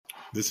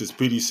This is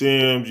PD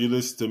Sims. You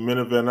listen to Men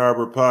of Ann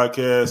Arbor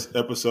Podcast,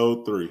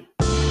 Episode 3.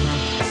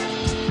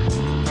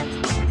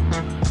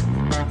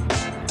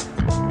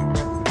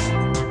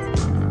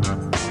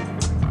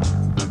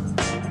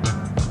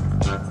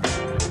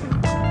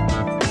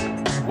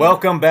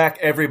 Welcome back,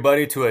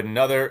 everybody, to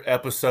another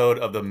episode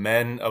of the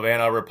Men of Ann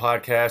Arbor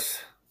Podcast.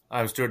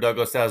 I'm Stuart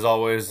Douglas, as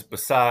always,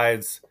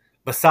 beside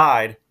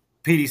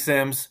PD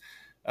Sims.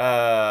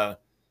 Third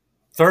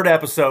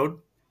episode.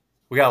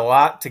 We got a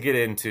lot to get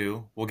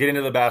into. We'll get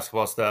into the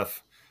basketball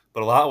stuff,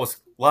 but a lot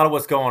of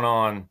what's going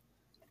on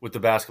with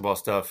the basketball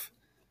stuff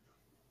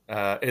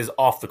is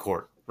off the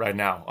court right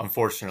now,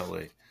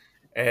 unfortunately.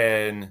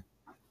 And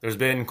there's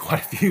been quite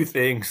a few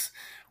things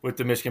with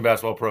the Michigan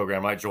basketball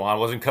program. Like Juwan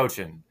wasn't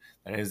coaching,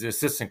 and he's the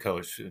assistant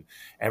coach.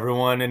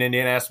 Everyone in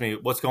Indiana asked me,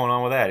 what's going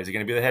on with that? Is he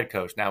going to be the head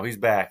coach? Now he's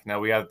back. Now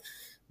we have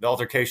the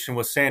altercation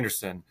with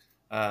Sanderson,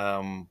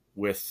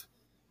 with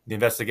the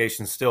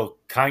investigation still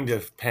kind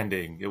of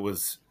pending. It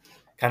was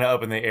kind of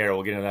up in the air.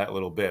 We'll get into that a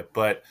little bit.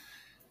 But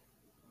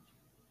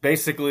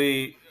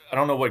basically, I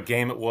don't know what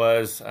game it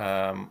was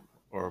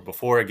or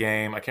before a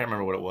game. I can't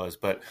remember what it was.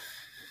 But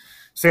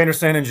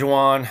Sanderson and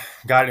Juwan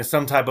got in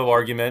some type of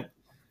argument.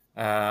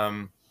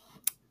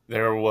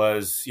 There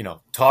was,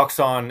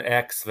 talks on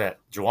X that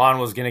Juwan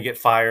was going to get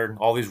fired.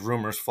 All these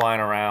rumors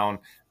flying around.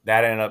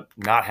 That ended up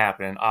not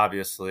happening,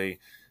 obviously.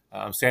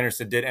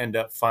 Sanderson did end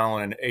up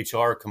filing an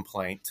HR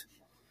complaint,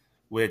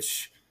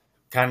 which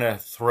kind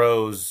of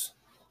throws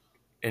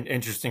an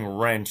interesting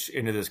wrench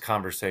into this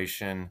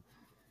conversation.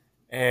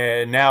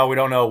 And now we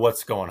don't know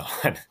what's going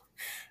on.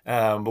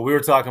 But we were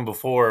talking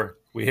before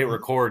we hit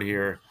record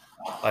here.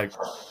 Like,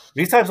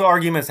 these types of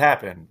arguments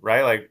happen,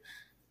 right? Like,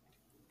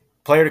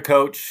 player to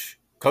coach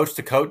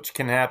to coach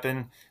can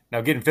happen.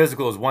 Now, getting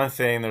physical is one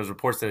thing. There's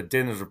reports that it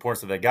didn't. There's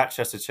reports that they got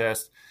chest to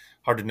chest.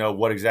 Hard to know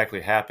what exactly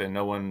happened.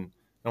 No one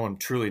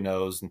truly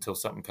knows until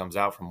something comes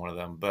out from one of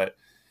them. But,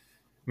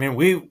 I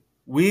mean,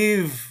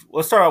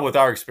 let's start out with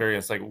our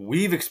experience. Like,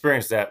 we've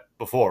experienced that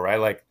before, right?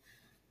 Like,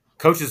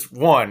 coaches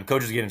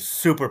getting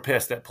super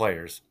pissed at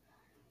players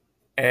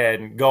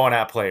and going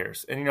at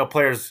players, and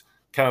players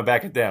coming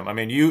back at them. I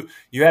mean,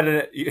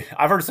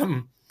 I've heard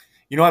some.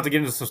 You don't have to get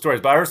into some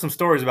stories, but I heard some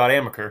stories about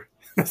Amaker,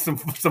 some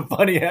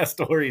funny ass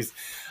stories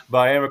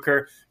about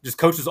Amaker. Just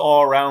coaches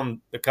all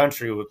around the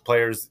country with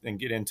players and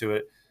get into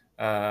it.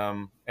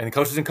 And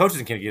coaches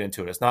can get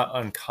into it. It's not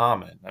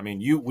uncommon. I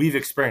mean, we've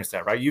experienced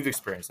that, right? You've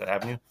experienced that,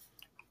 haven't you?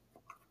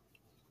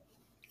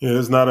 Yeah,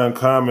 it's not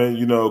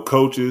uncommon.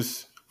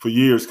 Coaches, for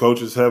years,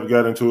 coaches have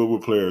got into it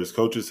with players.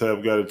 Coaches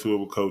have got into it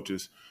with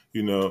coaches.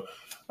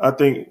 I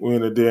think we're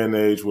in a day and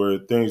age where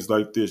things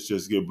like this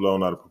just get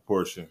blown out of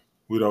proportion.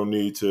 We don't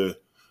need to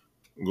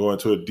go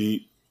into a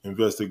deep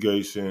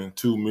investigation.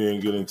 Two men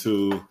get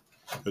into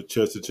a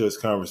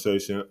chest-to-chest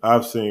conversation.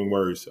 I've seen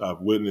worse.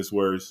 I've witnessed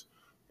worse,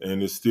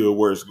 and it's still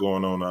worse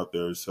going on out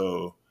there.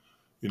 So,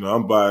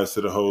 I'm biased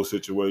to the whole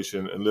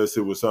situation. Unless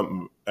it was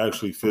something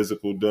actually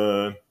physical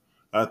done,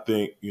 I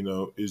think,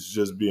 it's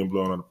just being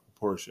blown out of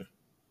proportion.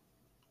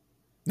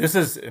 This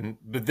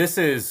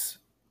is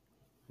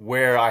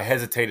where I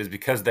hesitate, is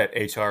because that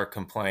HR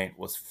complaint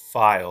was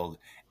filed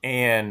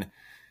and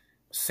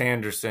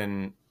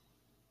Sanderson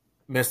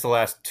missed the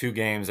last two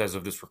games as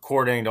of this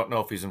recording. Don't know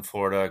if he's in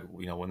Florida.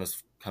 When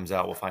this comes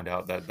out, we'll find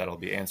out. That'll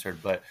be answered,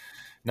 but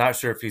not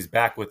sure if he's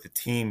back with the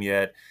team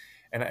yet.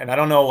 And I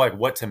don't know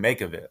what to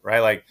make of it, right?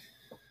 Like,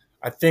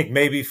 I think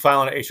maybe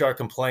filing an HR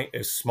complaint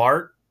is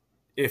smart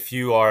if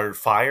you are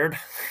fired,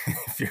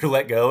 if you're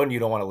let go and you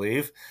don't want to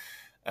leave.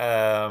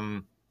 There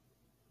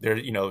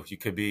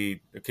could be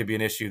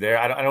an issue there.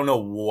 I don't know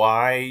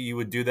why you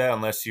would do that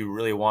unless you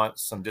really want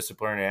some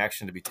disciplinary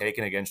action to be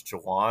taken against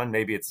Juwan.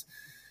 Maybe it's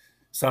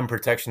some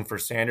protection for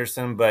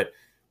Sanderson, but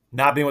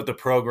not being with the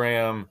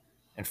program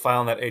and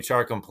filing that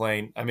HR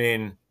complaint. I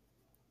mean,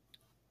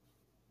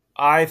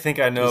 I think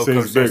I know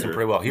Coach Sanderson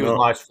pretty well. He was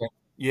my strength.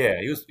 Yeah,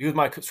 he was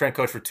my strength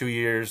coach for 2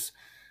 years.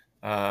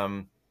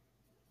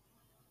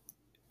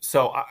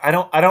 So I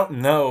don't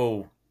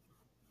know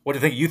what to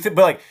think. You think,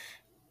 but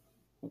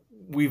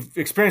we've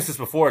experienced this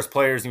before as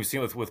players, and we've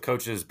seen it with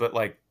coaches.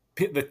 But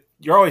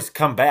you're always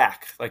come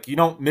back. Like, you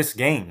don't miss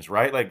games,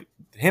 right? Like,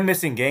 him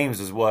missing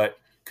games is what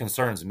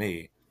concerns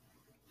me.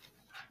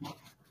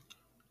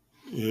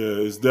 Yeah,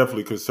 it's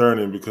definitely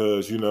concerning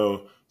because,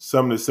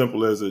 something as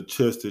simple as a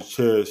chest to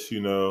chest,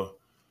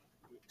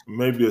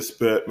 maybe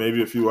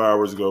maybe a few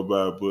hours go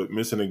by, but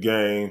missing a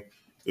game,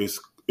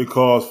 it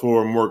calls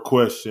for more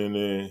question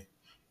and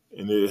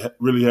it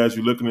really has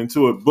you looking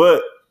into it.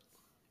 But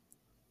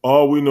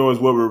all we know is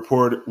what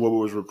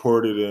was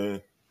reported,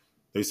 and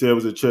they said it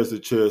was a chest to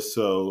chest.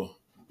 So,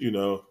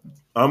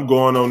 I'm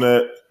going on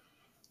that.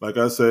 Like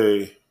I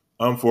say,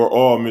 I'm for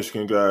all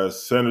Michigan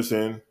guys.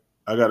 Sanderson,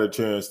 I got a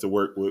chance to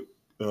work with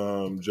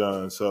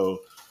John. So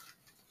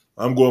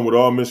I'm going with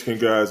all Michigan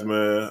guys,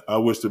 man. I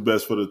wish the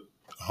best for the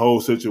whole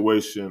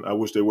situation. I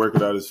wish they work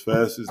it out as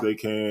fast as they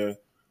can.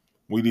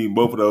 We need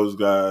both of those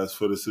guys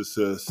for the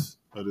success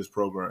of this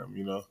program,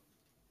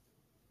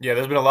 Yeah,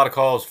 there's been a lot of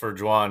calls for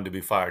Juwan to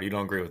be fired. You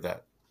don't agree with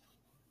that?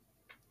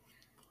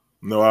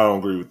 No, I don't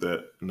agree with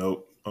that.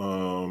 Nope.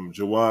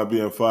 Jawan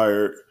being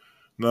fired.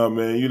 No,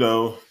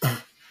 man.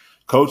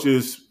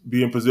 Coaches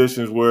be in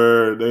positions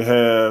where they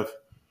have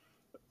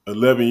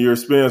 11-year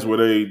spans where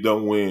they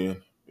don't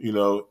win.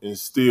 And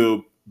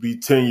still be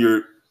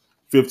tenured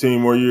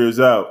 15 more years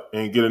out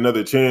and get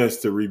another chance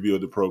to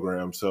rebuild the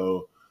program.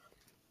 So,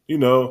 you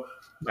know,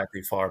 Might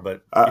be far,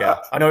 but I, yeah,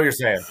 I know what you're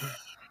saying.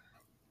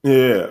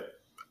 Yeah,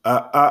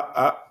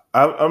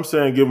 I'm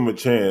saying give him a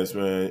chance,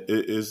 man.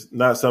 It's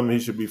not something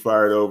he should be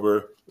fired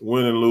over.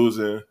 Winning and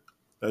losing,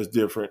 that's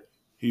different.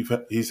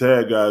 He's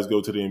had guys go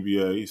to the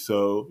NBA,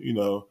 so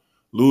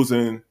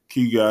losing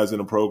key guys in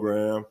the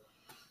program.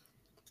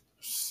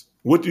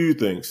 What do you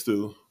think,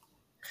 Stu?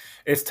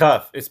 It's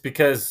tough. It's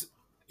because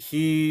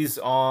he's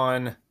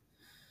on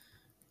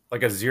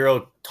like a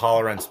zero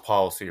tolerance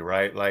policy,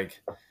 right?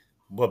 Like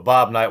what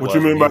Bob Knight What you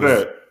was when mean he by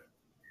was. that?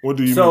 What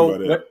do you mean by So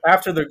that?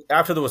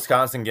 after the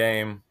Wisconsin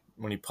game,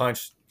 when he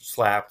punched,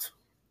 slapped,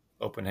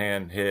 open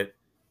hand hit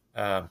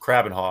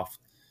Krabenhoff,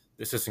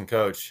 the assistant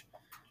coach,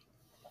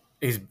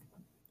 he's.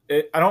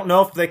 I don't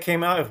know if they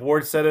came out if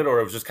Ward said it or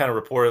it was just kind of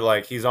reported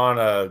like he's on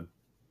a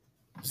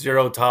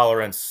zero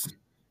tolerance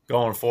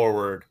going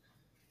forward,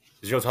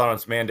 zero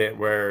tolerance mandate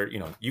where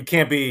you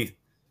can't be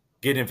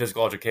getting in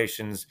physical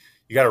altercations.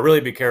 You got to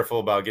really be careful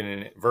about getting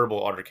in verbal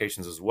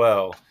altercations as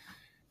well.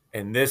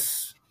 And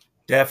this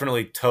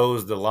definitely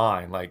toes the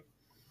line, like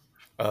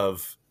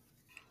of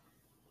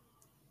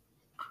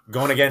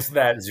going against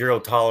that zero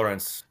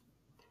tolerance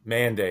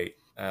mandate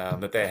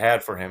that they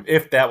had for him,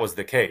 if that was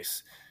the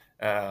case.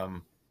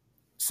 Um,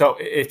 so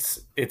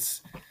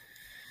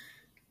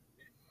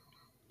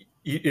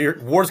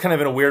Ward's kind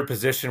of in a weird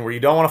position where you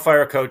don't want to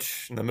fire a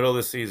coach in the middle of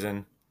the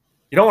season.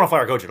 You don't want to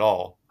fire a coach at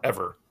all,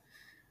 ever.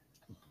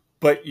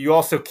 But you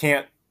also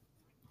can't,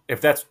 if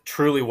that's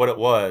truly what it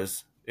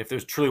was, if there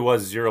truly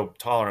was zero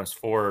tolerance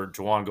for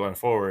Juwan going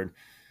forward,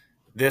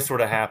 this were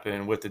to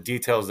happen with the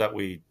details that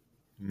we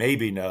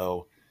maybe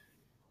know,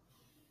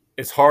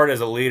 it's hard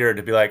as a leader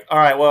to be like, all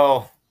right,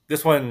 well,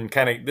 this one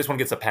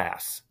gets a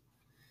pass.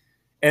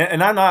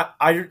 And I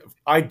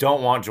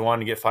don't want Juwan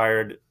to get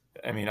fired.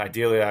 I mean,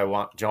 ideally, I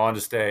want Juwan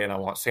to stay, and I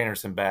want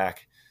Sanderson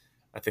back.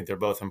 I think they're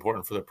both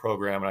important for the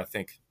program, and I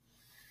think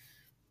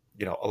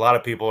a lot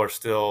of people are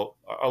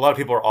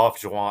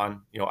off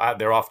Juwan.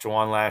 They're off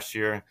Juwan last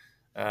year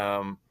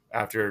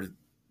after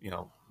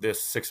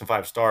this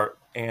 6-5 start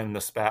and the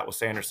spat with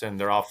Sanderson.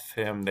 They're off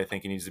him. They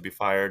think he needs to be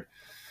fired.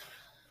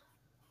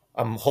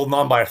 I'm holding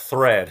on by a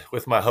thread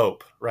with my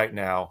hope right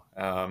now,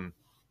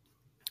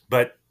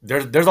 but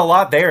there's a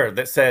lot there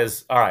that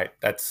says, all right,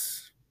 that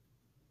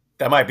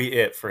might be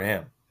it for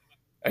him.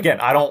 Again,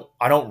 I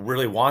don't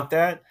really want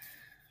that,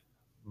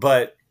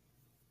 but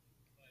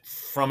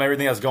from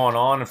everything that's going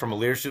on and from a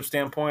leadership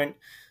standpoint,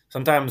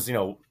 sometimes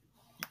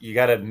you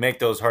got to make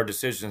those hard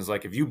decisions.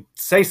 Like if you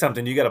say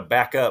something, you got to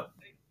back up,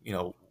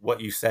 what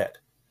you said.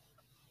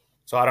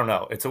 So I don't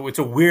know. It's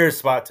a weird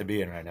spot to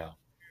be in right now.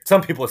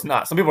 Some people it's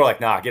not. Some people are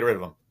like, nah, get rid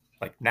of him,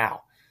 like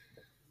now.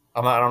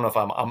 I'm not, I don't know if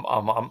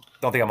I'm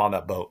don't think I'm on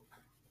that boat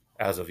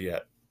as of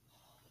yet.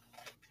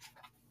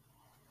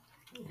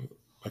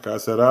 Like I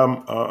said,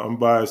 I'm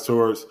biased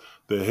towards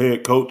the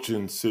head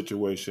coaching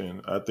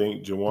situation. I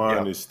think Yeah,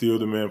 Jawan is still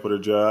the man for the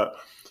job.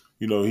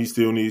 He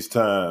still needs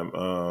time.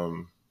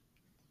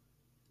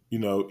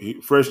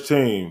 Fresh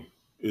team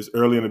is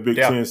early in the Big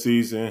yeah, Ten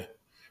season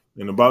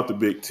and about the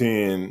Big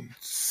Ten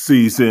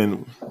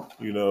season.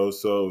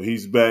 So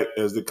he's back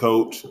as the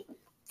coach,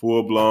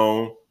 full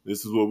blown.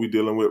 This is what we're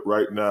dealing with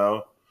right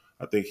now.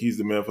 I think he's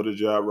the man for the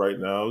job right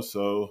now.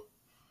 So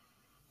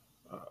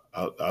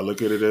I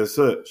look at it as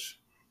such.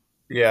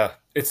 yeah.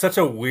 It's such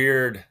a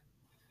weird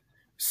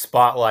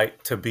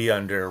spotlight to be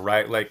under,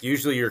 right? Like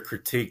usually you're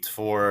critiqued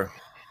for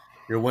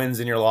your wins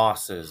and your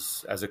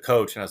losses as a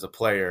coach and as a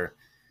player.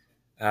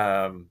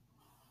 Um,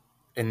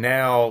 and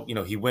now,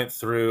 he went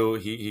through,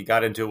 he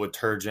got into it with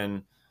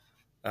Turgeon.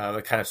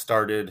 That kind of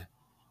started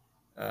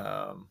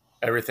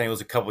everything. It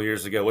was a couple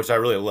years ago, which I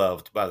really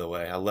loved, by the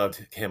way. I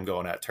loved him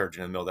going at Turgeon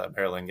in the middle of that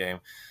Maryland game.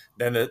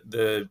 Then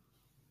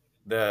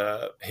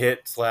the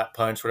hit, slap,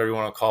 punch, whatever you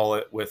want to call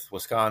it, with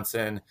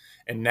Wisconsin.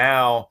 And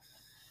now,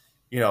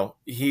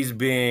 he's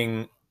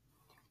being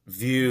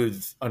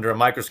viewed under a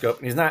microscope,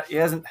 and he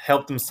hasn't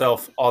helped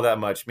himself all that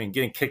much. I mean,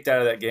 getting kicked out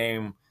of that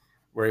game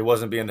where he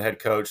wasn't being the head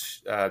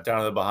coach down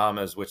in the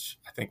Bahamas, which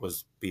I think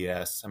was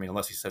BS. I mean,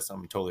 unless he said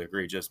something totally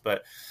egregious,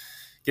 but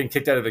getting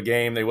kicked out of a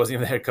game that he wasn't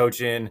even the head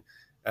coach in.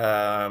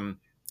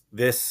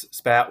 This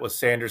spat with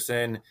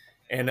Sanderson,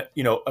 and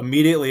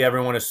immediately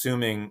everyone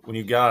assuming when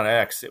you got on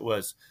X, it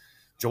was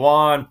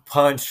Jawan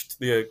punched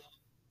the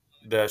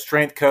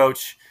strength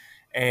coach,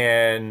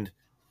 and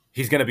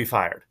he's going to be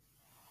fired.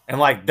 And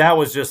like that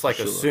was just like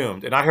Sure.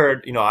 assumed. And I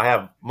heard, I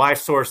have my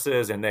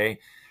sources and they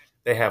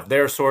have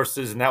their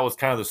sources, and that was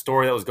kind of the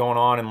story that was going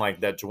on, and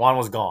like that Juwan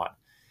was gone.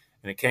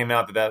 And it came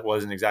out that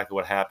wasn't exactly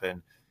what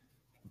happened.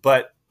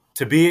 But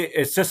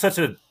it's just such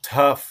a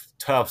tough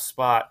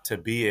spot to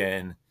be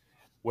in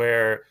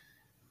where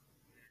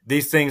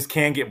these things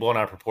can get blown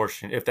out of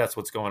proportion if that's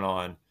what's going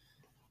on.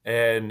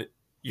 and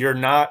you're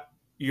not.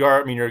 You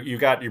are. I mean,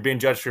 you're being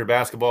judged for your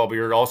basketball, but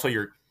you're also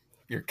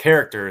your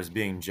character is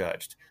being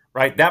judged.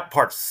 Right. That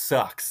part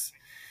sucks.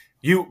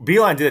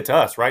 Beeline did it to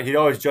us, right? He'd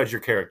always judge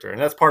your character, and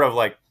that's part of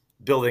like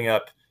building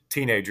up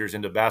teenagers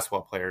into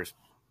basketball players.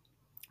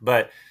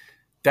 But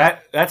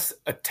that's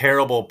a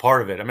terrible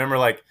part of it. I remember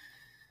like,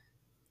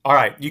 all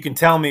right, you can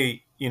tell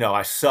me,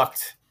 I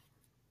sucked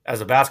as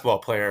a basketball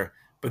player,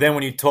 but then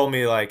when you told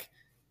me like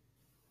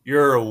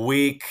you're a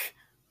weak,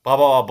 blah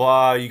blah blah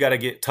blah, you got to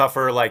get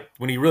tougher. Like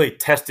when he really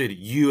tested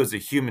you as a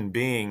human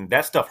being,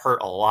 that stuff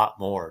hurt a lot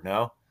more.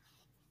 No.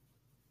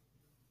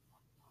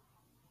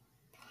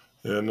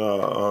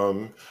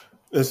 And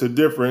it's a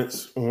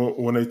difference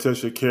when they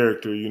test your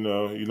character.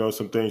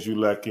 Some things you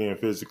lack in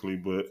physically,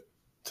 but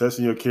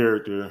testing your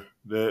character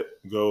that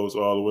goes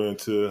all the way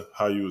into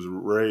how you was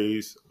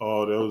raised,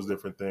 all those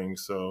different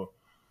things. So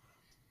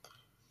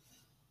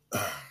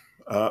Yeah,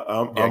 it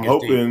I'm gets deep.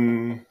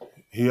 hoping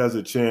he has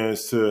a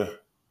chance to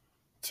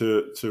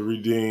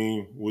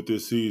redeem with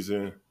this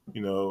season.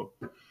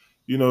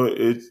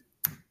 It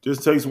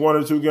just takes one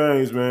or two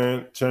games,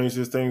 man. Change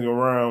this thing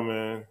around,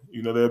 man.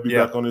 They'll be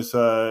Yeah, back on his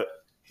side.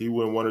 He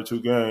win one or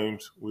two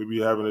games, we'll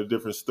be having a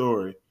different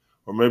story,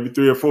 or maybe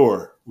three or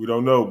four. We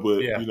don't know,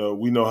 but yeah.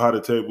 we know how the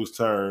tables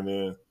turn,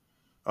 and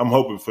I'm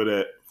hoping for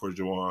that for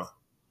Juwan.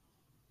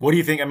 What do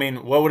you think? I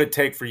mean, what would it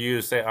take for you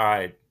to say, all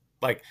right,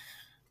 like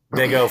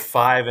they go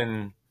 5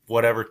 and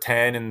whatever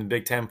 10 in the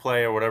Big Ten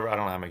play or whatever? I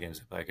don't know how many games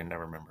they play. I can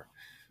never remember.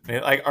 I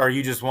mean, like, are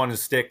you just wanting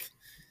to stick?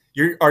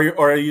 Or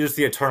are you just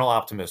the eternal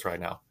optimist right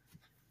now?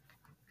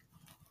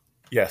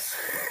 Yes.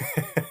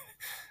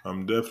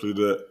 I'm definitely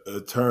the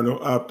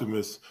eternal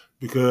optimist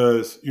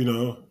because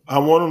I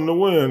want them to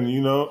win.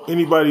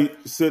 Anybody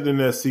sitting in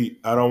that seat,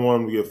 I don't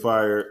want them to get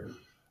fired.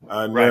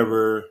 I Right.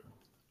 never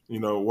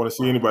want to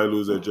see anybody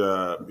lose their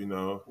job,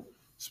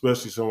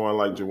 especially someone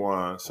like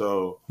Jawan.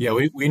 So, Yeah,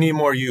 we need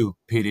more you,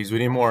 PDs. We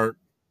need more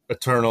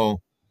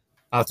eternal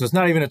optimists.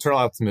 Not even eternal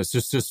optimists,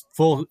 just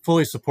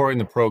fully supporting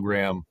the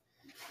program.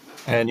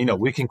 And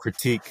we can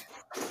critique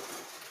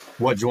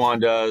what Juwan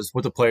does,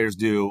 what the players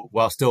do,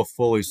 while still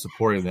fully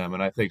supporting them.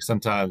 And I think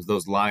sometimes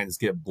those lines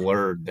get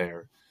blurred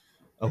there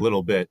a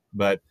little bit.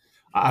 But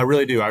I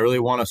really do. I really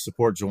want to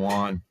support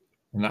Juwan,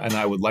 and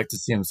I would like to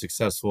see him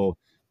successful.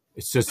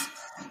 It's just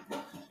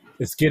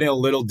it's getting a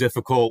little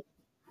difficult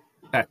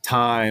at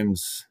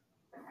times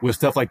with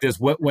stuff like this.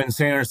 When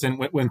Sanderson,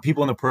 when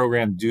people in the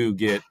program do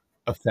get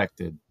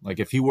affected, like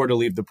if he were to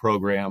leave the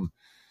program,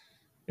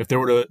 if there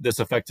were to this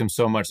affect him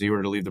so much that he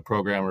were to leave the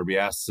program or be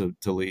asked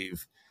to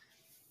leave,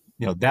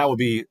 that would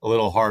be a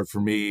little hard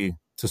for me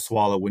to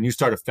swallow when you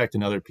start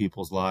affecting other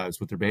people's lives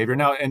with their behavior.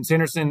 Now, and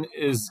Sanderson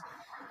is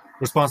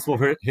responsible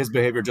for his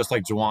behavior just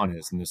like Juwan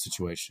is in this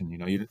situation.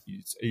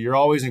 You're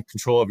always in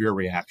control of your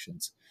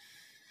reactions.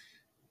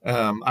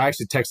 I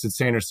actually texted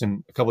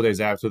Sanderson a couple of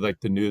days after like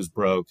the news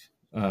broke.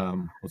 It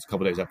was a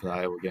couple of days after the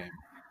Iowa game,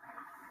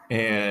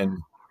 and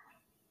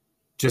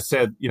just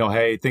said,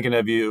 hey, thinking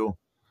of you.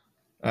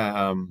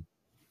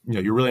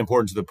 You're really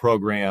important to the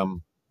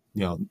program.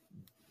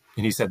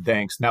 And he said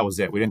thanks, and that was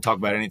it. We didn't talk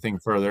about anything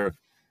further.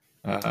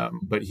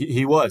 But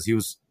he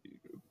was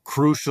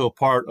crucial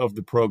part of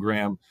the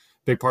program,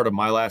 big part of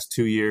my last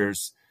 2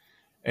 years,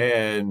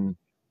 and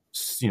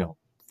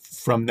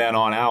from then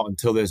on out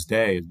until this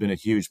day, has been a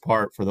huge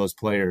part for those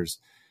players.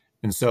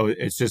 And so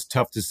it's just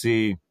tough to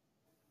see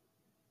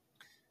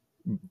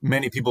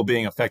many people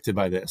being affected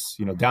by this,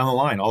 down the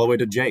line, all the way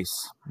to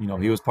Jace.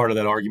 He was part of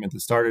that argument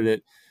that started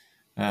it.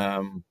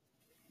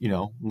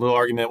 Little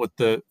argument with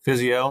the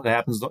physio that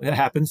happens. It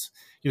happens,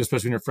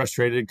 especially when you're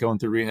frustrated going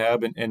through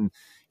rehab, and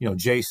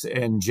Jace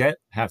and Jet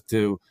have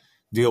to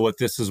deal with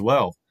this as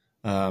well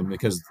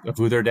because of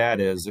who their dad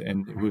is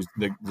and who's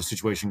the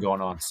situation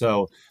going on.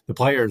 So the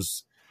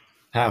players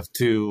have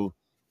to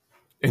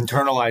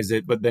internalize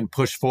it, but then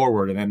push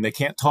forward, and then they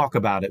can't talk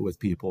about it with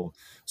people.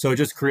 So it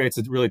just creates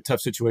a really tough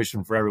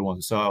situation for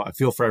everyone. So I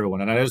feel for everyone,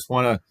 and I just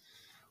want to,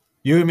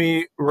 you and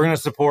me, we're going to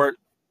support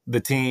the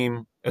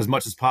team as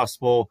much as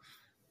possible.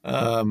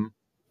 And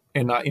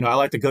I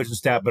like the coaching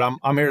staff, but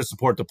I'm here to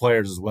support the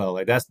players as well.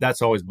 Like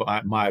that's always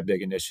my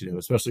big initiative,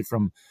 especially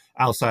from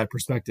outside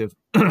perspective.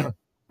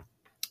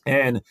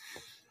 And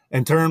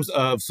in terms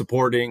of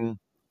supporting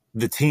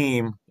the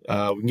team, we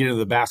can get into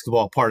the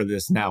basketball part of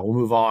this now. We'll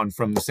move on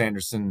from the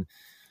Sanderson,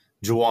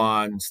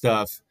 Juwan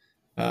stuff.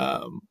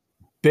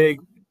 Big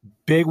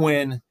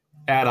win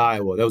at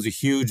Iowa. That was a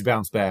huge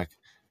bounce back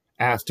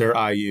after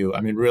IU.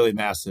 I mean, really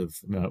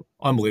massive,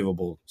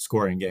 unbelievable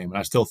scoring game. And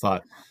I still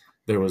thought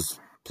there was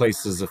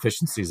places,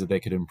 efficiencies that they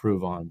could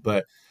improve on.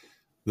 But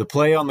the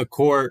play on the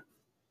court,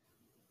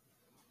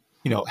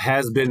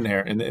 has been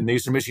there. In the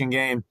Eastern Michigan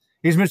game,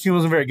 Eastern Michigan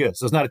wasn't very good,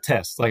 so it's not a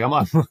test. Like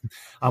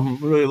I'm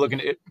really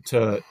looking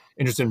to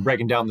interested in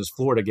breaking down this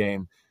Florida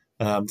game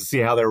to see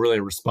how they're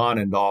really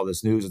responding to all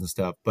this news and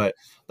stuff. But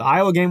the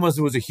Iowa game was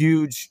a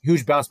huge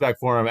bounce back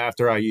for them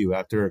after IU,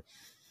 after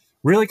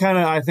really kind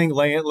of I think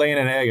laying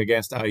an egg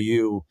against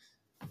IU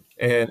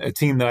and a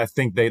team that I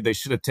think they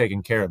should have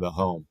taken care of at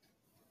home.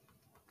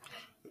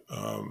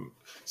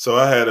 So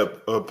I had a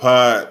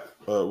pod.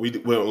 We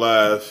went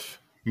live.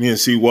 Me and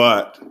C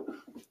Watt.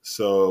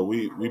 So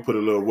we put a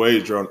little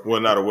wager on.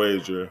 Well, not a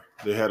wager.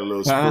 They had a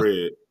little Uh,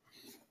 spread,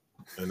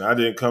 and I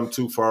didn't come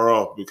too far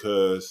off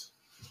because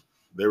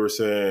they were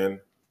saying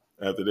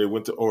after they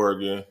went to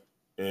Oregon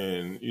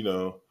and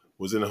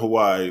was in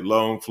Hawaii,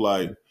 long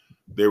flight,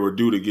 they were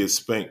due to get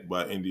spanked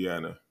by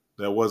Indiana.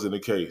 That wasn't the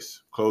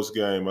case. Close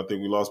game. I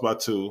think we lost by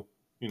 2.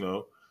 You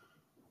know,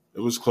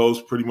 it was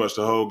close pretty much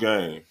the whole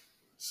game.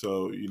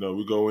 So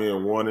we go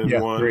in 1 and yeah,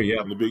 1 three.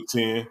 Yeah, in the Big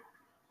Ten.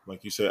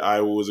 Like you said,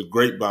 Iowa was a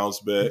great bounce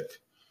back.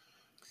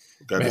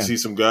 Got to man. see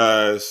some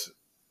guys.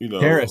 You know,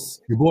 Terrace,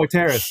 your boy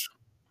Terrace,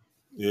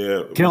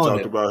 yeah, we killing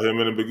talked it. about him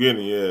in the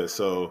beginning. Yeah,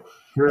 so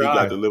Sure, he got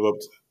I. to live up.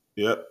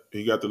 Yep,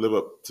 he got to live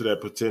up to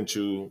that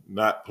potential.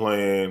 Not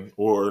playing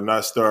or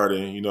not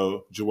starting.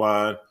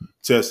 Juwan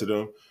tested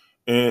him,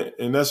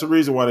 and that's the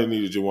reason why they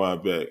needed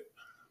Juwan back.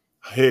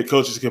 Head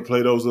coaches can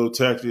play those little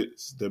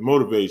tactics that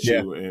motivate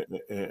Yeah. you and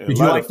Did you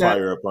light a like that?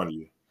 fire up under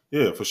you.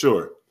 Yeah, for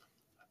sure.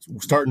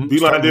 Beeline Starting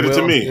did it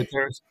to Will instead me. of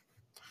Terrace.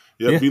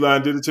 Yep, Yeah.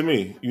 Beeline did it to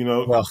me.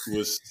 Well,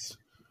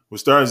 Was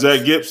starting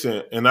Zach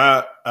Gibson, and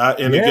I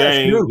in the yeah, it's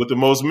game true. with the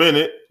most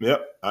minute.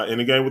 Yep, I in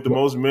the game with the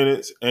most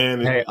minutes,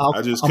 and Hey,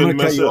 I just I'm going couldn't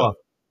to cut mess you up.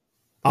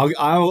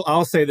 off.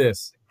 I'll say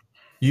this: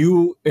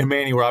 you and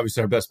Manny were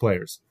obviously our best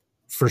players,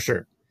 for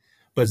sure.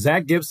 But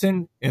Zach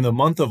Gibson in the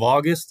month of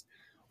August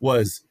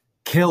was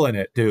killing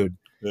it, dude.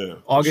 Yeah,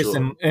 for August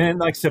sure. and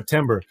like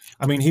September.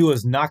 I mean, he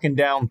was knocking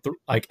down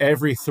like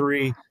every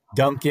three,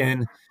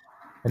 dunking,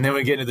 and then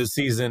we get into the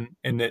season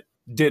and it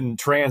didn't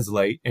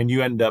translate, and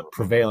you end up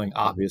prevailing,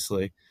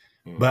 obviously.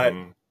 But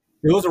Mm-hmm.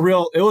 it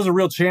was a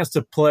real chance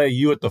to play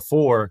you at the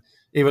 4,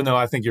 even though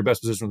I think your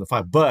best position was the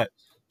 5. But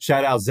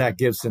shout out Zach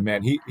Gibson,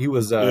 man. He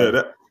was Yeah,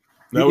 that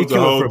he was the killed it for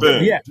whole a bit. But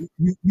thing.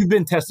 yeah, you've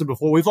been tested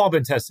before. We've all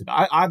been tested.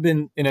 I've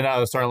been in and out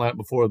of the starting lineup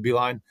before with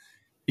Beeline.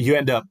 You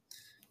end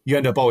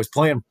up always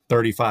playing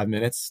 35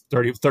 minutes,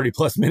 30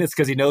 plus minutes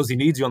because he knows he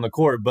needs you on the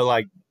court. But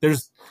like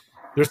there's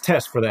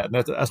tests for that. And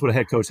that's what a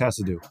head coach has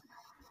to do.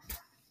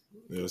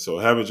 Yeah, so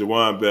having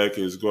Jawan back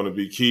is going to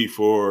be key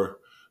for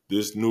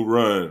this new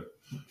run.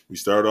 We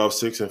start off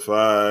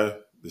 6-5.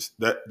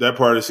 That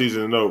part of the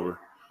season is over.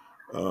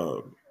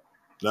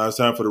 Now it's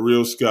time for the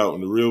real scouting,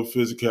 the real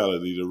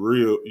physicality, the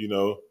real,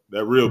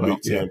 that real Well, Big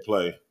yeah, Ten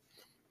play.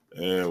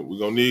 And we're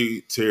gonna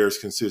need Terrace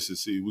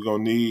consistency. We're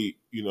gonna need,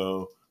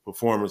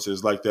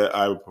 performances like that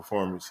Iowa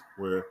performance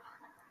where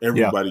yeah,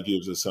 everybody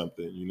gives us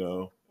something,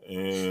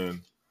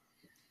 and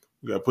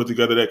we got to put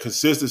together that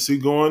consistency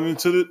going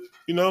into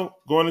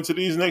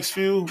these next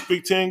few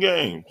Big Ten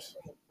games.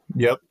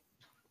 yep,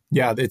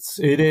 yeah.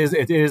 It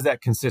is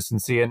that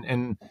consistency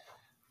and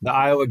the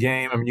Iowa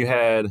game. I mean, you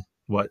had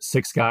what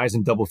 6 guys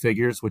in double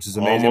figures, which is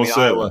amazing. I mean, Almost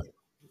Iowa,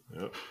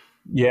 7.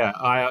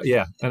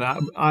 Yep.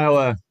 and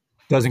Iowa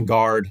doesn't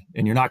guard,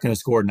 and you're not going to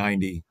score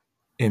 90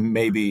 in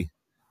maybe.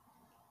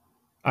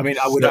 I mean,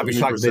 I would not be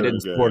shocked if they 70% of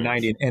didn't the score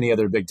 90 games. in any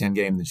other Big Ten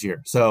game this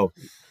year. So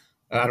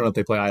I don't know if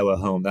they play Iowa at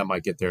home. That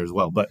might get there as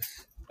well. But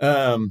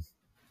um,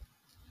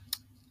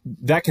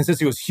 that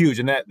consistency was huge,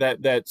 and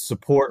that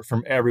support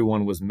from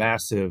everyone was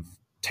massive.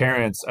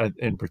 Terrence,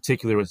 in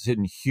particular, was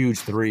hitting huge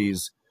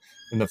threes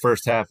in the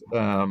first half.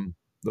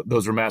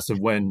 Those were massive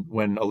when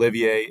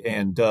Olivier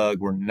and Doug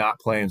were not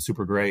playing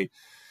super great.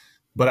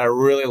 But I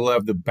really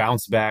loved the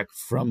bounce back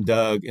from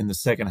Doug in the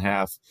second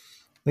half.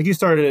 I think he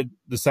started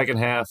the second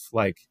half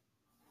like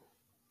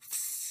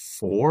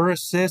 4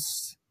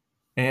 assists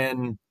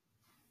and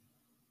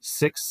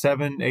 6,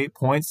 7, 8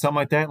 points, something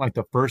like that, in like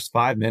the first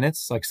 5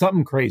 minutes, like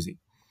something crazy.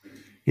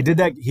 He did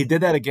that. He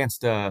did that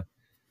against.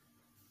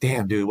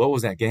 Damn, dude, what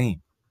was that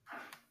game?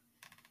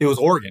 It was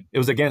Oregon. It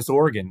was against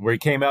Oregon where he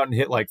came out and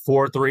hit like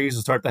 4 threes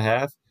to start the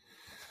half.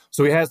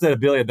 So he has that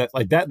ability that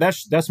like that.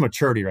 That's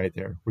maturity right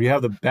there. Where you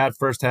have the bad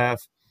first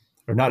half,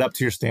 or not up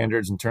to your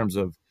standards in terms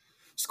of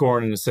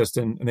scoring and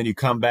assisting, and then you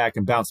come back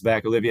and bounce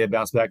back. Olivier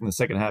bounced back in the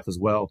second half as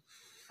well.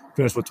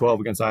 Finished with 12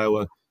 against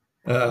Iowa.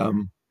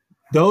 Um,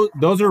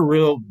 those are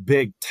real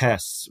big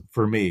tests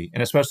for me,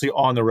 and especially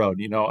on the road.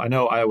 I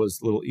know Iowa's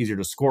a little easier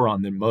to score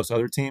on than most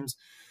other teams,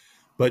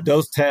 but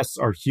those tests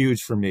are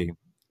huge for me.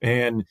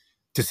 And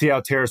to see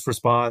how Terrace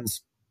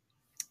responds,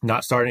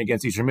 not starting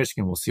against Eastern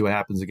Michigan, we'll see what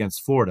happens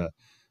against Florida.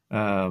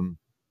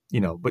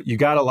 But you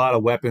got a lot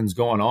of weapons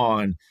going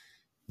on,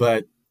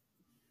 but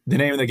the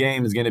name of the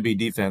game is going to be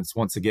defense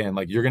once again.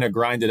 Like you're going to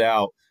grind it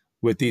out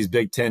with these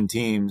Big Ten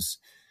teams.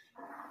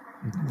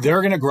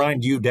 They're going to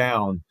grind you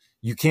down.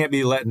 You can't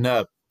be letting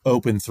up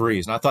open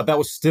threes. And I thought that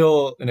was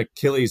still an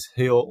Achilles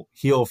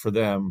heel for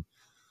them,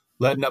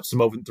 letting up some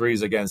open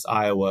threes against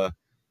Iowa.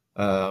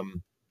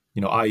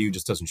 IU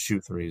just doesn't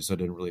shoot threes, so it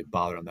didn't really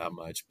bother them that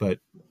much. But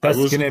I that's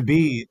going was to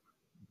be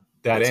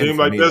a that end team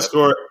for like me. that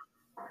scored.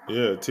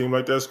 Yeah, a team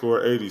like that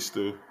scored 80,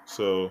 Stu.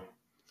 So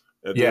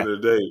at the Yeah, end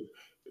of the day,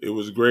 it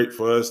was great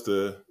for us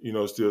to,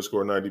 still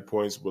score 90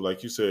 points. But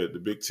like you said, the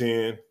Big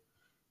Ten,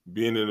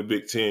 being in the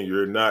Big Ten,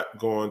 you're not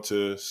going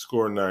to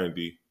score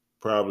 90,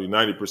 probably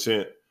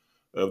 90%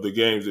 of the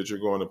games that you're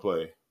going to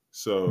play. no,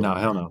 So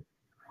hell no.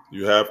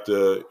 You have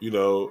to,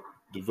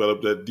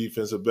 develop that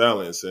defensive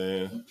balance,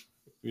 and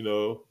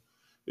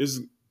it's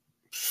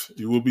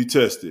you will be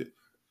tested.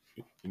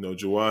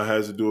 Juwan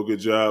has to do a good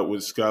job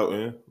with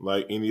scouting,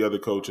 like any other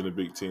coach in the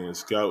Big Ten.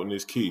 Scouting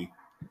is key.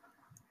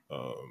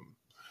 Um,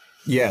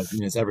 Yeah, I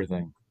mean, it's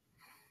everything.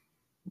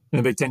 In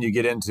the Big Ten, you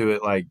get into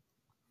it like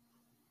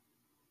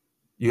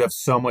you have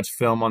so much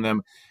film on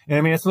them, and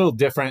I mean it's a little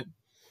different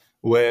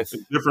with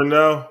it's different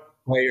now.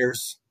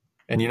 players,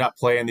 and you're not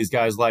playing these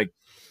guys like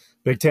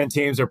Big Ten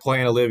teams are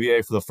playing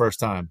Olivier for the first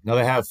time. Now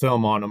they have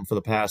film on them for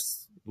the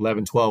past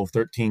 11, 12,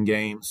 13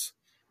 games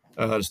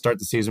to start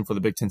the season before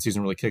the Big Ten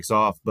season really kicks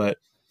off. But,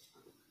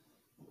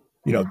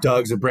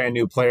 Doug's a brand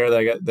new player.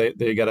 They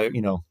got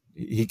to,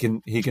 he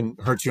can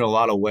hurt you in a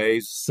lot of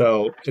ways.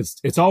 So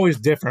it's always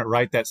different,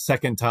 right? That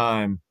second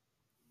time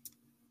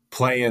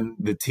playing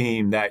the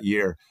team that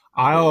year.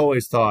 I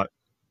always thought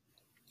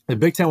the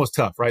Big Ten was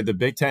tough, right? The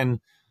Big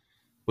Ten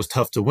was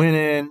tough to win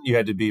in. You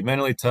had to be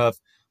mentally tough.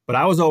 But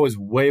I was always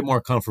way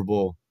more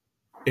comfortable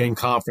in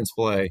conference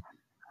play,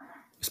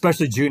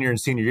 especially junior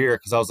and senior year,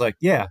 because I was like,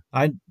 yeah,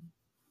 I've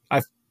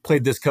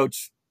played this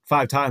coach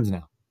 5 times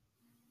now.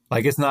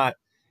 Like it's not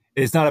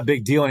a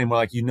big deal anymore.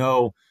 Like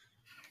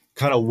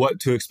kind of what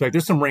to expect.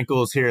 There's some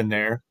wrinkles here and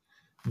there,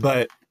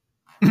 but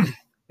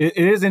it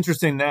is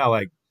interesting now.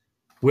 Like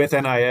with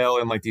NIL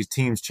and like these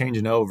teams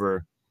changing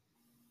over,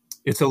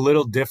 it's a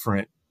little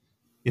different.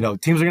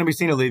 Teams are going to be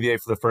seeing Olivier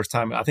for the first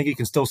time. I think he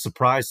can still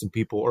surprise some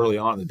people early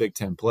on in the Big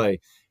Ten play,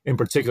 in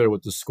particular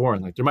with the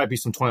scoring. Like there might be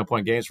some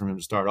 20-point games from him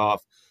to start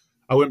off.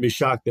 I wouldn't be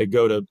shocked they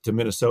go to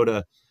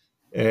Minnesota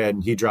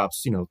and he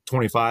drops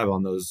 25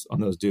 on those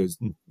dudes.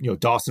 And,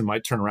 Dawson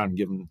might turn around and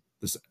give him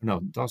this. No,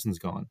 Dawson's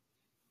gone.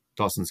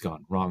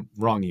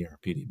 Wrong year,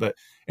 PD. But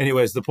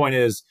anyways, the point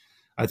is,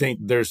 I think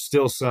there's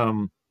still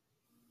some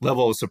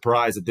level of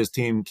surprise that this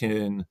team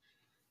can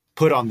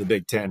put on the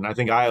Big Ten. I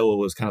think Iowa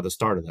was kind of the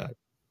start of that.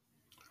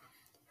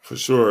 For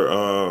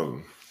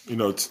sure.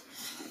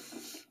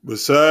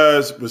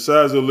 Besides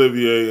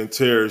Olivier and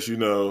Terrace,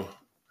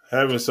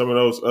 having some of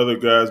those other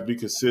guys be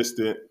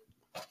consistent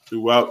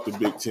throughout the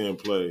Big Ten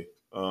play.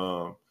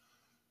 Well,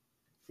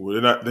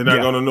 they're not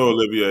going to know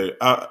Olivier.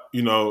 I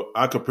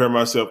compare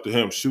myself to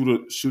him.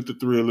 Shoot the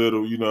three a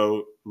little.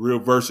 Real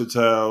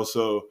versatile.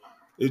 So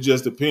it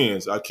just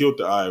depends. I killed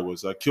the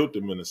Iowas. I killed the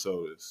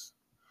Minnesotas.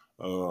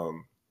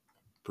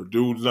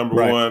 Purdue's number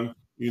right. one.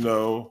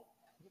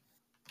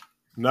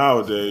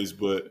 Nowadays,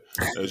 but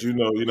as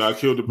I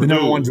killed the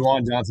number one Purdue.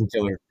 Juwan Johnson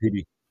killer,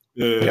 PD.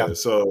 Yeah,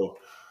 so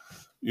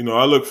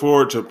I look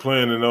forward to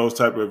playing in those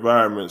type of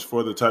environments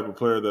for the type of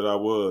player that I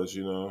was.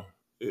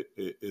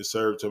 It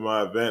served to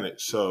my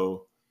advantage.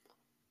 So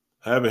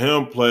having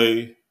him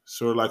play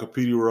sort of like a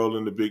PD role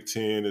in the Big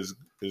Ten is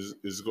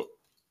it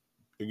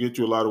get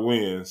you a lot of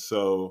wins.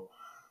 So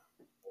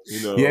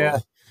yeah,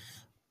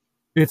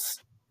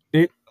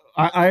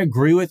 I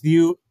agree with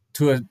you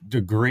to a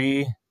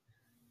degree.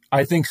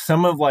 I think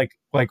some of like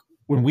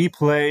when we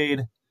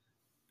played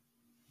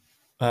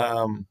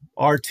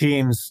our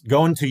teams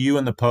going to you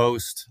in the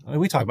post,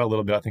 we talked about a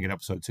little bit, I think in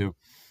episode 2,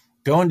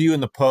 going to you in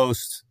the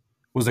post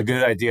was a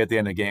good idea at the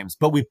end of games,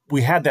 but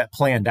we had that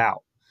planned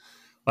out.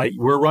 Like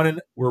we're running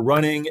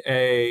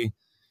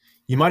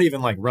you might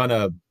even like run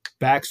a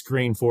back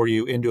screen for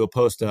you into a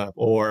post up,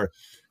 or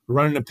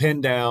running a pin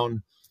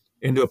down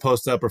into a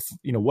post up, or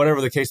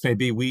whatever the case may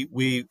be.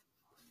 We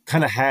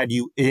kind of had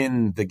you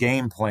in the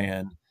game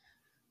plan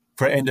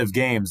for end of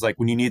games, like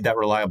when you need that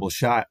reliable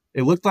shot.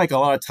 It looked like a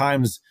lot of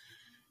times.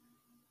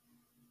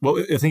 Well,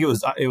 I think it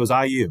was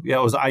IU. Yeah,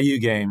 it was IU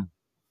game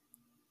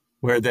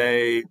where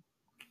they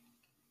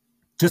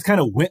just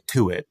kind of went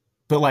to it,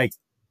 but like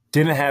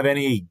didn't have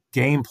any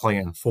game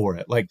plan for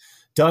it. Like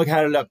Doug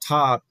had it up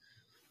top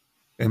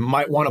and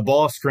might want a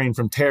ball screen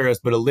from Terrace,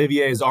 but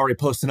Olivier is already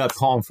posting up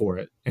calling for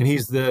it. And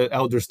he's the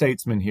elder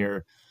statesman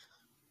here.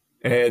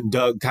 And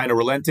Doug kind of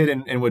relented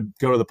and would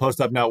go to the post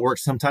up. Now it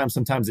worked sometimes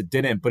it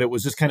didn't, but it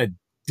was just kind of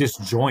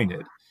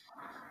disjointed.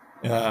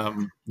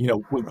 When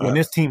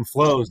this team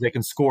flows, they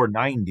can score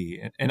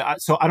 90.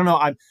 So I don't know.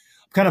 I'm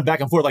kind of back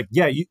and forth. Like,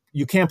 yeah,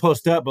 you can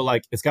post up, but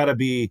like it's got to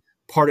be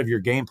part of your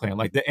game plan.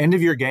 Like the end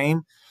of the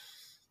game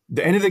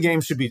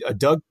should be a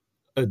Doug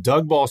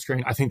ball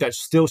screen. I think that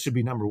still should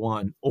be number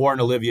one, or an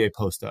Olivier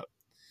post up.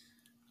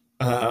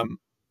 And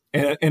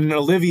an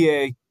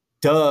Olivier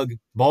Doug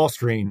ball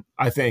screen,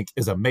 I think,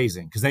 is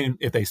amazing, because then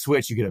if they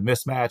switch, you get a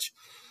mismatch.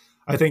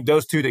 I think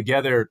those two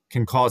together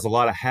can cause a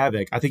lot of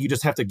havoc. I think you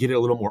just have to get it a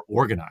little more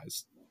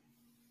organized.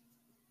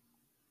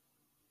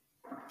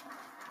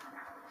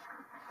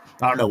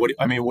 I don't know. What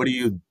do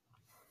you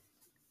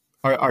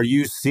are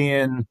you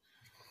seeing?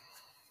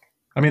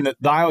 I mean, the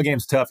Iowa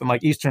game's tough, and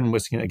like Eastern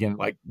Michigan again,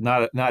 like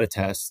not a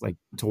test. Like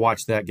to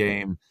watch that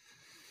game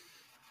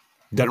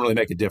doesn't really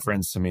make a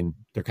difference. I mean,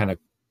 they're kind of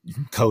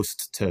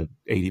coast to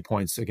 80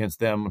 points against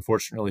them,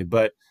 unfortunately.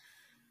 But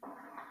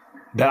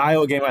that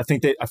Iowa game, I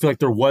feel like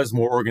there was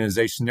more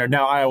organization there.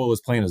 Now Iowa was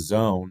playing a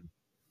zone,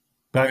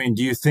 but I mean,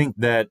 do you think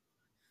that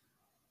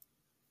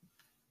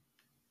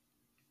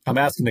I'm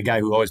asking the guy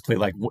who always played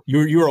like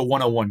you're a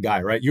 101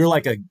 guy, right? You're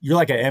like a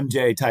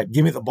MJ type.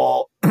 Give me the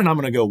ball and I'm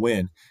gonna go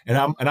win. And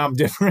I'm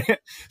different.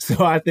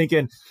 So I think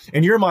in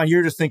your mind,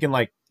 you're just thinking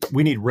like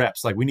we need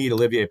reps, like we need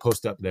Olivier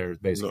post up there, No,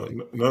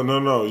 basically. no, no,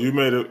 no. You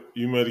made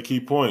a key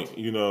point.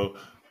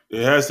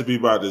 It has to be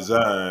by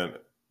design.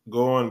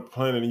 Going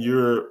playing in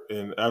Europe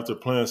and after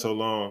playing so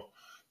long,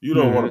 you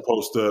don't want Mm-hmm. to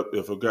post up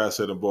if a guy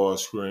set a ball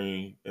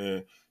screen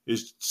and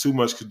it's too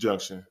much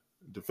conjunction.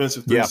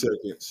 Defensive three Yeah,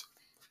 seconds.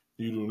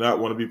 You do not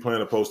want to be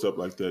playing a post up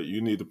like that.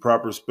 You need the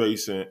proper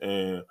space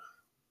and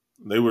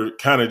they were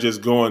kind of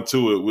just going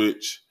to it,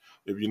 which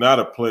if you're not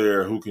a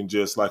player who can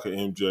just like an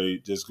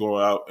MJ, just go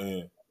out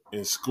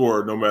and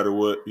score no matter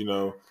what,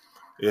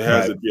 it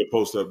has right. to be a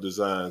post up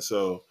design.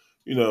 So,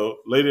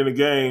 late in the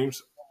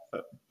games,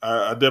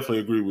 I definitely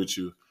agree with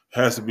you.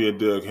 Has to be in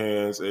Doug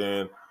hands,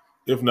 and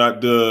if not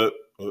Doug,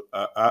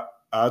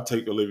 I'll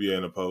take Olivier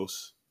in the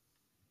post.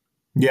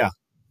 Yeah,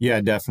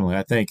 yeah, definitely.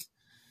 I think,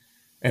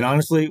 and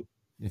honestly,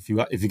 if you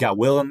got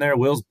Will in there,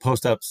 Will's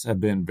post ups have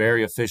been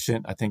very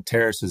efficient. I think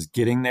Terrace is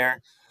getting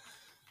there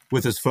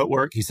with his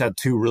footwork. He's had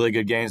two really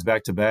good games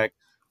back to back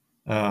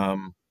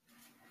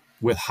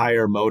with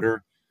higher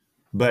motor.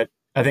 But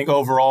I think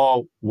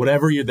overall,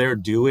 whatever they're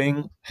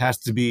doing has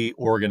to be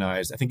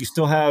organized. I think you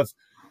still have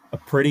a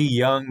pretty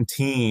young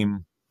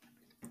team.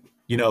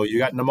 You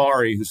got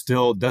Namari, who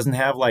still doesn't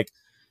have like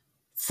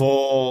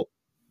full.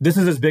 This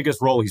is his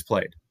biggest role he's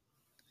played.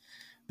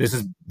 This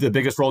is the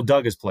biggest role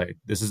Doug has played.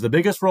 This is the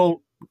biggest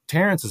role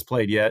Terrence has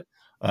played yet.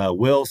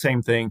 Will,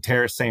 same thing.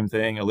 Terrace, same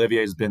thing.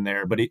 Olivier's been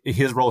there, but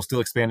his role still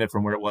expanded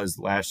from where it was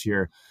last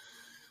year.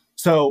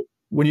 So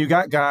when you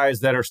got guys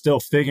that are still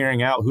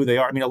figuring out who they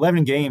are, I mean,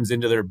 11 games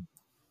into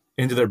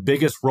their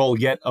biggest role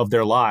yet of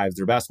their lives,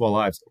 their basketball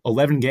lives,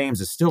 11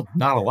 games is still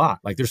not a lot.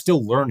 Like they're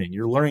still learning.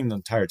 You're learning the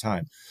entire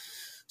time.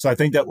 So I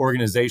think that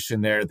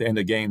organization there at the end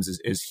of games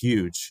is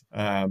huge.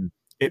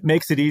 It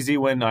makes it easy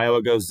when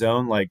Iowa goes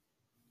zone. Like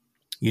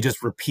you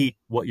just repeat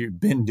what you've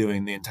been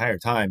doing the entire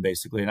time,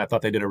 basically. And I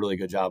thought they did a really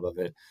good job of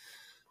it.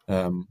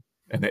 And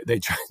they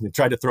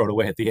tried to throw it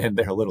away at the end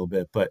there a little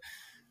bit, but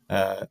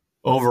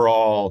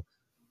overall,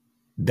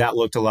 that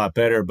looked a lot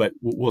better. But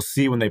we'll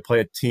see when they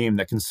play a team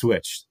that can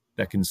switch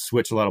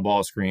a lot of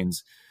ball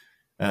screens,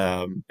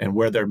 and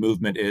where their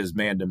movement is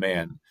man to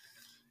man.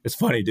 It's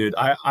funny, dude.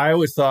 I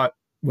always thought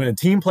when a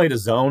team played a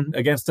zone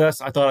against us,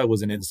 I thought it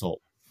was an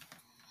insult.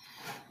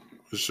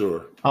 For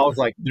sure. I was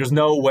like, there's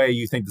no way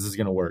you think this is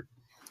going to work.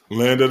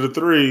 Land of the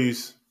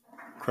threes,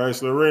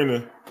 Chrysler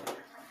Arena.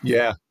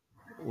 Yeah,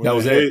 When that they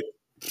was it.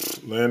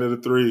 hit, land of the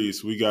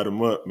threes, we got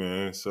them up,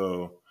 man.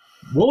 So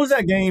What was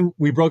that game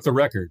we broke the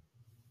record?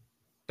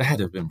 That had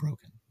to have been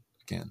broken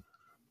again.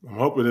 I'm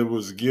hoping it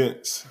was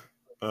against.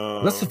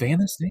 Was that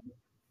Savannah State?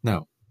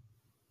 No,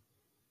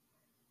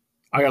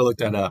 I gotta look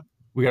that up.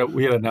 We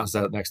gotta announce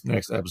that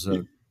next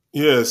episode.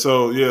 Yeah,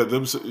 so yeah,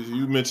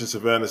 you mentioned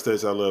Savannah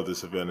States. I love the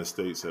Savannah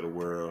States of the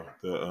world,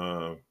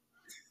 the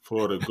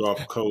Florida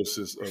Gulf Coast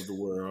of the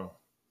world.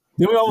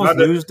 Did we almost Not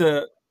that, lose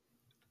to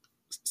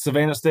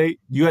Savannah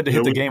State? You had to yeah,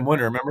 hit the game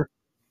winner, remember?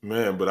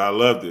 man, but I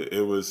loved it.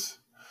 It was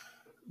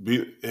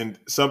and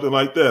something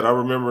like that. I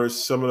remember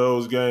some of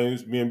those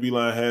games. Me and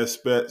Beeline had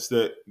spats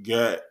that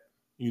got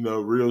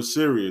real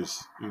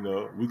serious.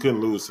 We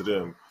couldn't lose to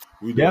them.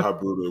 We know Yeah, how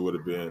brutal it would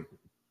have been,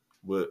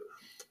 but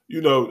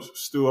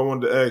Stu, I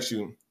wanted to ask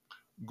you,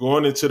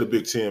 going into the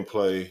Big Ten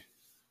play,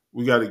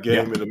 we got a yeah.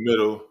 game in the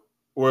middle.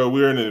 Well,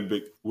 we're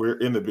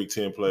in the Big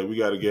Ten play. We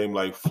got a game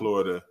like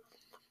Florida,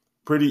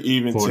 pretty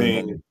even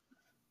Florida team.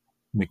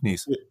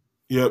 McNeese.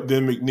 Yep.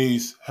 Then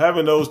McNeese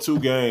having those two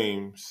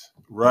games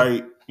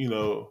right, in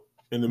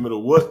the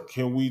middle. What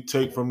can we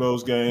take from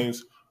those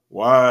games?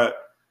 Why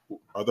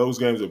are those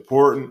games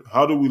important?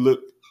 How do we look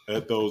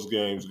at those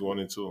games going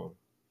into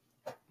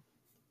them?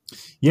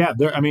 Yeah,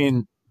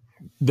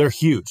 they're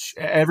huge.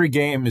 Every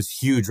game is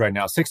huge right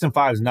now.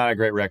 6-5 is not a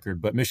great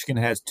record, but Michigan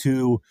has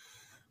two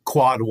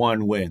quad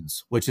one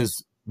wins, which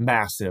is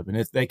massive. And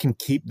if they can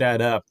keep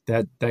that up,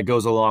 that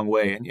goes a long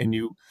way. And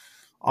you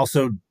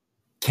also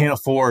can't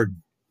afford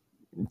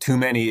too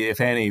many,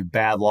 if any,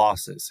 bad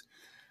losses.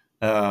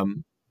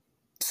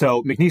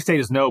 So McNeese State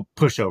is no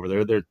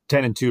pushover. They're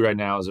 10-2 right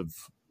now as of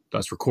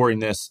us recording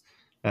this.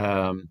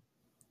 Florida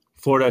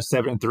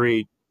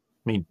 7-3.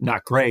 I mean,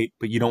 not great,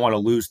 but you don't want to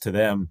lose to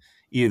them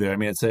either. I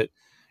mean,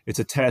 it's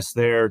a test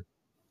there.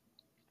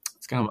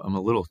 I'm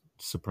a little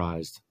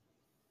surprised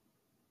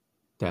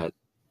that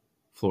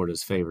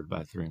Florida's favored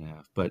by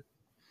 3.5. But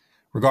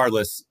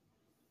regardless,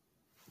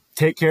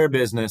 take care of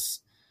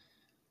business.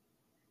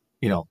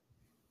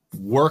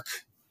 Work.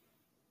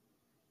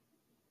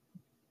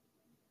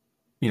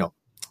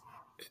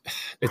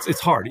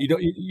 It's hard.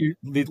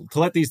 To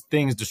let these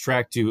things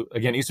distract you.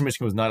 Again, Eastern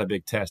Michigan was not a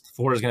big test.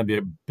 Florida's going to be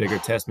a bigger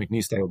test.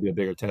 McNeese State will be a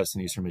bigger test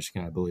than Eastern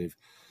Michigan, I believe.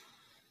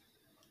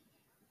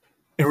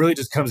 It really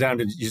just comes down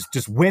to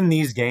just win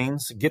these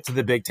games, get to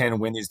the Big Ten and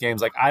win these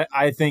games. Like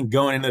I think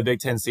going into the Big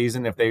Ten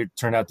season, if they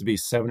turn out to be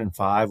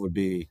 7-5, would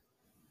be,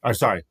 or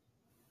sorry,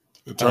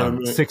 The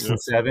tournament,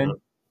 6-7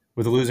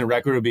 with a losing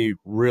record would be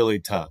really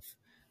tough.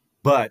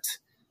 but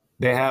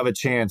they have a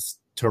chance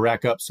to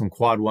rack up some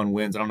quad one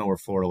wins. I don't know where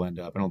Florida will end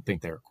up. I don't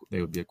think they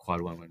would be a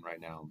quad one win right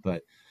now,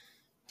 but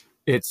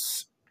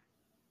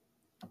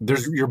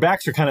your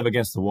backs are kind of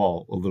against the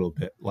wall a little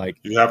bit. Like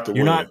You have to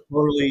you're win. not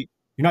totally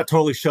you're not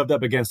totally shoved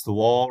up against the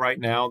wall right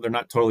now. They're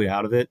not totally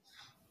out of it,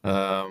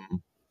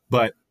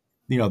 but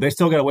they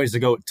still got a ways to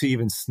go to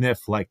even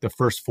sniff like the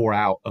first four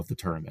out of the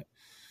tournament.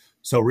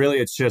 So really,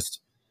 it's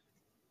just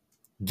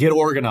get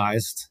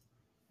organized.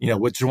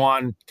 With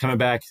Juwan coming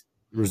back,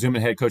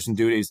 resuming head coaching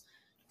duties,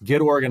 get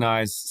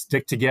organized,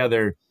 stick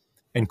together,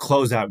 and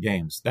close out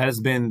games. That has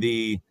been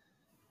the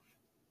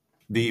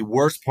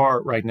worst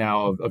part right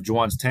now of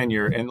Juwan's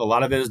tenure, and a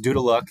lot of it is due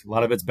to luck. A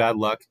lot of it's bad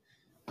luck.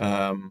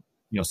 Some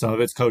of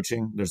it's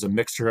coaching. There's a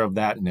mixture of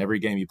that in every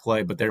game you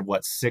play, but they're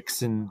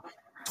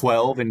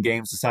 6-12 in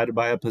games decided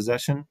by a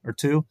possession or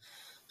two,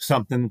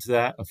 something to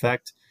that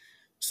effect.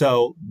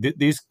 So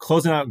these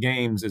closing out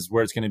games is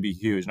where it's going to be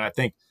huge, and I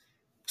think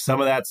some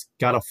of that's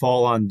got to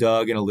fall on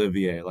Doug and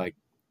Olivier. Like,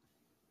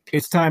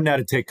 it's time now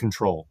to take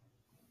control.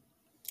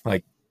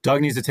 Like,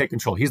 Doug needs to take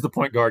control. He's the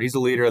point guard. He's the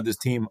leader of this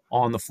team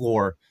on the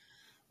floor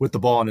with the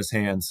ball in his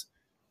hands.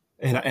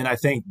 And I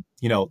think,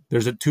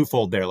 there's a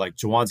twofold there. Like,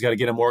 Juwan's got to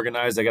get them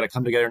organized. They got to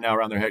come together now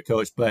around their head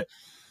coach. But,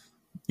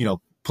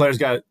 players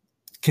got to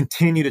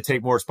continue to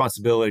take more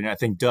responsibility. And I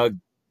think Doug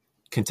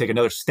can take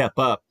another step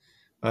up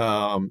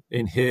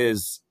in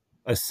his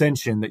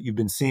ascension that you've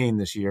been seeing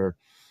this year.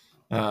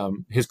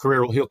 His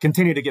career, he'll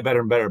continue to get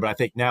better and better. But I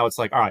think now it's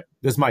like, all right,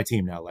 this is my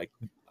team now. Like,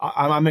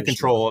 I'm in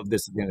control of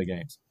this at the end of the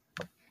games.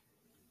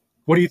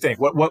 What do you think?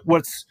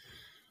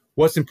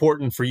 What's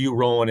important for you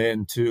rolling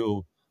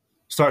into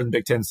starting the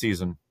Big Ten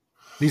season?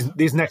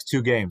 These next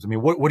two games. I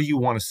mean, what do you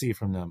want to see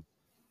from them?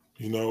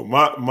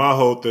 My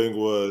whole thing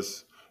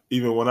was,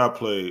 even when I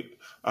played,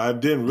 I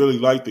didn't really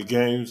like the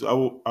games. I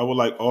would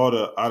like all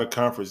the out of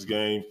conference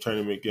games,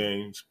 tournament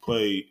games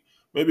played.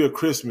 Maybe a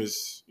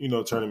Christmas,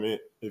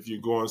 tournament if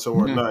you're going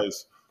somewhere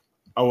nice.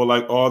 I would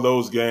like all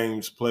those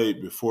games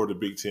played before the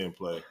Big Ten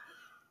play.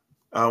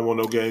 I don't want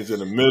no games in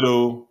the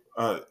middle.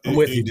 I'm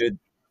with you, dude.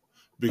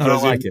 Because I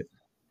don't like it.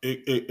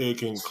 It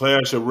can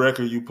clash a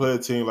record. You play a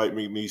team like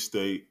McNeese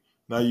State.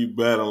 Now you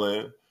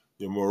battling.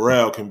 Your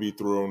morale can be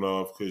thrown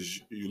off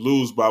because you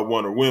lose by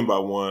one or win by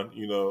one.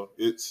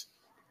 It's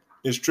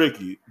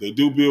tricky. They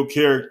do build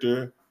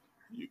character.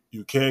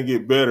 You can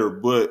get better,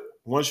 but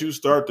once you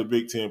start the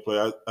Big Ten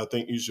play, I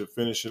think you should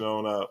finish it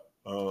on out.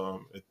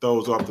 It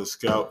throws off the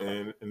scout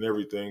and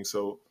everything.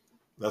 So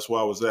that's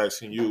why I was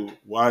asking you,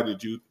 what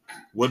did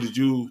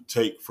you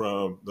take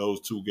from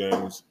those two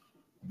games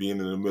being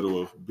in the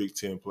middle of Big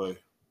Ten play?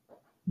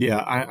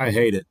 Yeah, I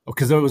hate it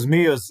because it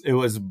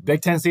was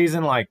Big Ten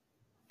season. Like,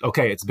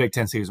 okay, it's Big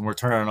Ten season. We're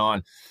turning it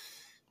on.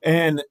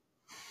 And,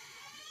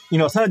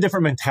 it's not a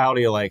different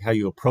mentality of like how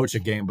you approach a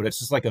game, but it's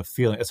just like a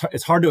feeling.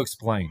 It's hard to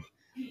explain.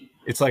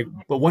 It's like,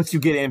 but once you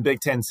get in Big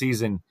Ten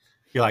season,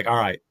 you're like, all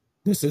right,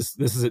 this is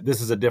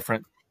a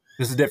different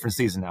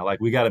season now. Like,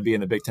 we got to be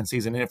in the Big Ten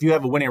season. And if you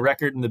have a winning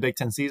record in the Big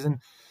Ten season,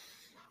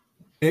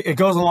 it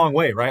goes a long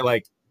way, right?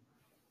 Like,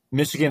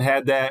 Michigan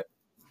had that.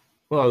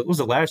 Well, was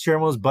it last year?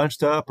 Everyone was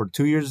bunched up, or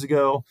 2 years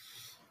ago?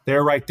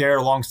 They're right there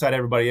alongside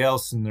everybody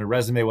else, and their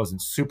resume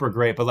wasn't super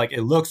great, but like,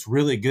 it looks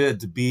really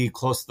good to be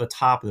close to the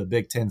top of the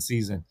Big Ten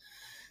season.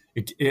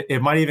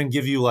 It might even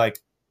give you like,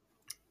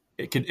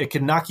 it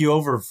could knock you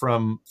over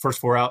from first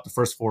four out to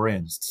first four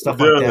in, stuff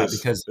like that,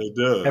 because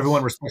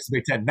everyone respects the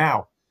Big Ten.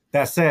 Now,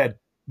 that said,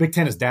 Big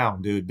Ten is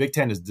down, dude. Big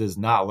Ten does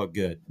not look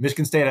good.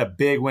 Michigan State had a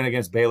big win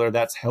against Baylor.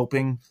 That's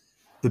helping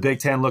the Big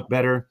Ten look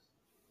better.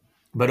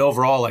 But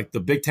overall, like, the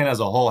Big Ten as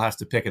a whole has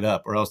to pick it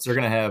up, or else they're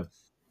going to have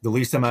the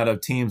least amount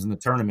of teams in the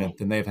tournament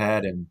than they've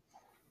had in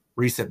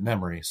recent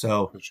memory.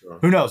 So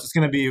Who knows? It's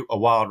going to be a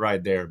wild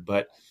ride there.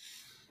 But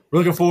we're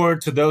looking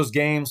forward to those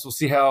games. We'll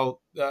see how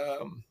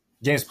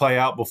games play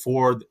out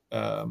before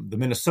the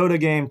Minnesota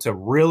game to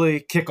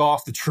really kick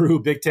off the true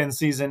Big Ten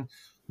season,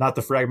 not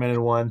the fragmented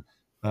one.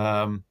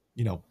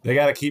 They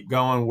got to keep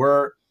going.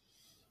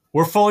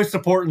 We're fully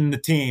supporting the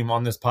team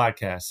on this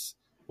podcast.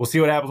 We'll see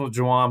what happens with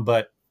Juwan,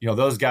 but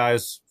those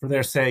guys, for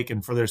their sake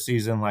and for their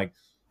season, like,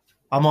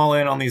 I'm all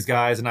in on these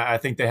guys, and I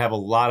think they have a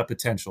lot of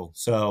potential.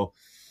 So,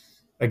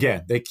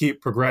 again, they keep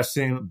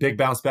progressing. Big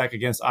bounce back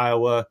against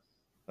Iowa.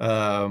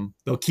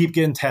 They'll keep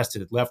getting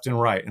tested left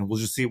and right, and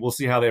we'll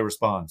see how they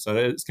respond. So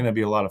it's going to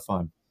be a lot of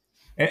fun.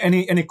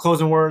 Any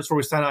closing words before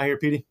we sign out here,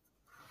 Petey?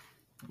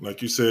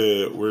 Like you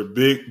said, we're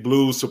big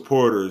Blue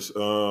supporters.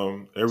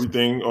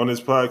 Everything on this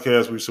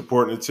podcast, we're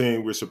supporting the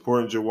team. We're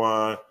supporting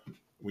Juwan.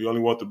 We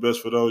only want the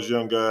best for those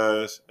young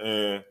guys,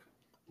 and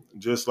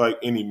just like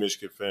any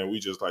Michigan fan, we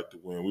just like to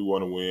win. We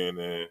want to win,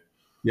 and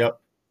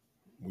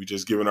we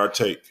just giving our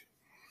take.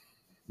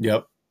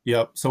 Yep.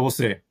 So we'll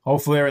see.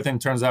 Hopefully everything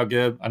turns out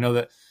good. I know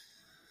that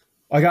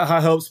I got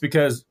high hopes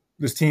because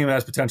this team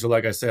has potential.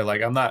 Like I said, like,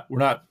 we're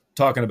not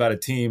talking about a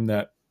team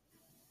that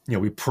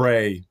we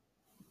pray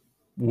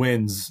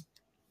wins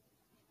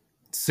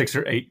 6,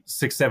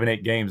 7,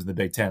 8 games in the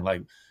Big Ten.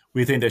 Like,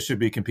 we think they should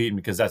be competing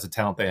because that's the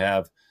talent they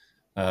have.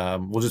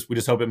 We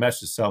just hope it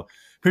meshes. So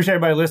appreciate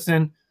everybody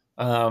listening.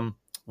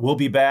 We'll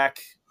be back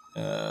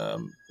in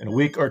a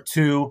week or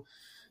two.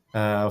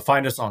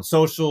 Find us on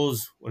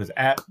socials. What is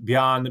at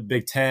Beyond the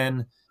Big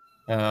Ten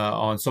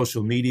on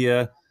social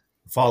media.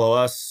 Follow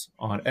us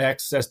on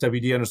X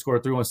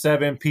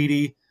SWD_317.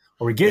 PD,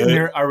 are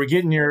we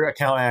getting your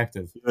account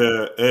active?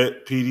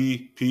 At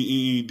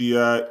PEEDIMBK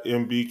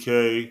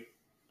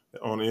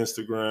on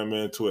Instagram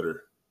and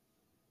Twitter.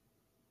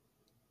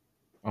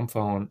 I'm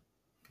following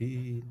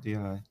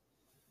PDI.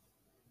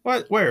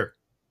 What? Where?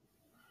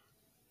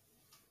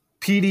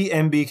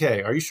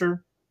 PDMBK. Are you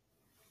sure?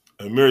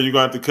 Hey, Mary, you're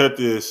going to have to cut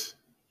this.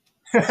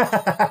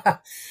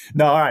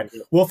 No, all right.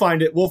 We'll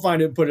find it. We'll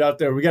find it and put it out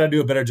there. We got to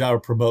do a better job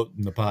of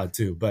promoting the pod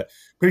too. But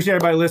appreciate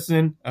everybody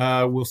listening.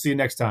 We'll see you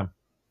next time.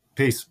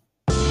 Peace.